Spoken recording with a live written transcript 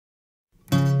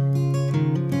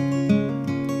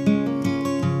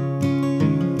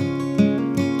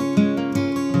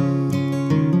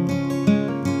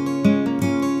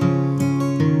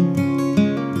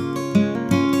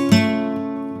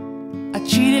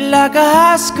like a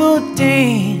high school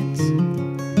dance,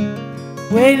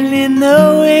 waiting in the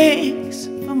wings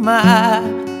for my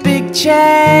big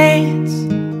chance.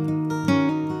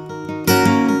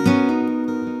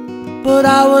 But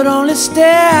I would only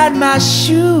stare at my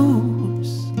shoes.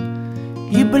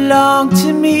 You belong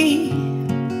to me,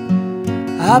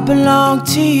 I belong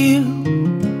to you.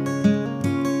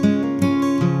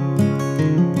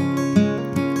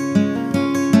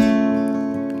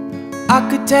 I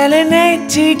could tell an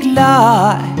antique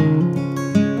lie,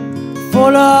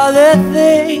 full of the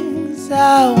things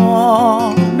I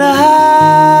wanna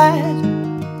hide,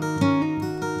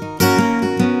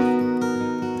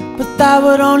 but that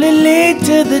would only lead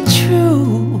to the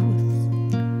truth.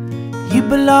 You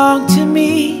belong to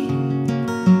me,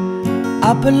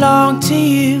 I belong to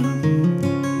you.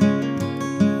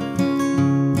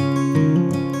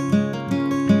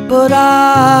 But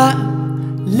I'm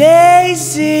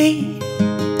lazy,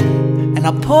 and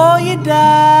I'll pull you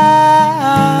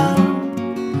down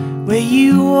where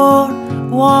you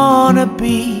won't wanna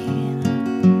be.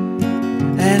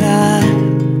 And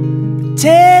I'm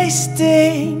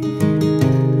tasting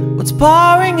what's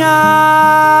pouring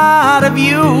out of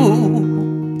you.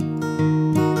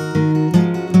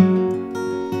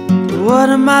 What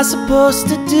am I supposed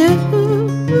to do?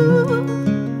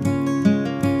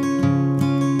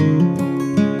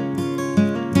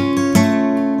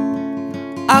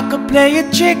 I could play a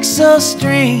trick so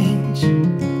strange,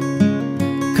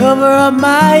 cover up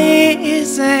my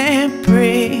ears and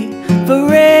pray for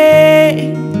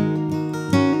rain,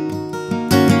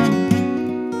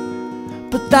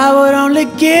 but that would only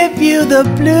give you the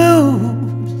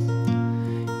blues.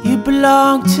 You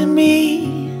belong to me,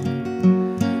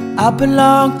 I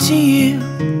belong to you.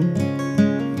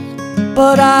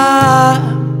 But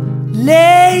I'm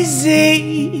lazy,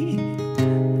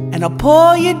 and I'll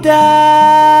pull you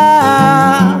down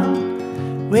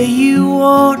where you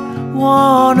won't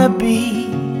wanna be.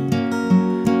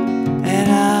 And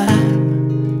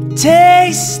I'm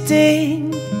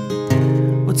tasting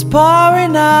what's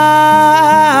pouring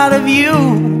out of you.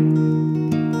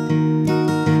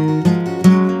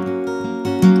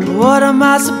 What am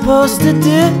I supposed to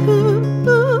do?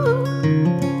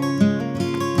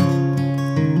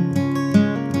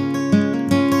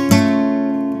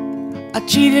 I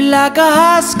treat it like a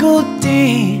high school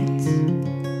dance,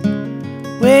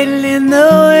 waiting in the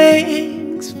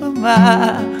wings for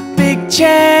my big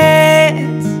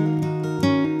chance.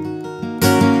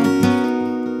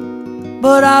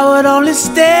 But I would only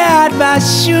stare at my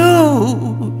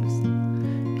shoes.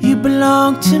 You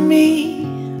belong to me,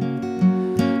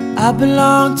 I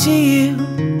belong to you.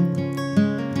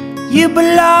 You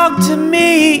belong to me,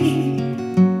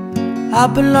 I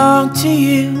belong to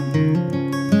you.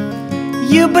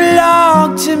 You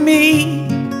belong to me,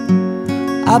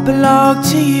 I belong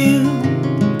to you.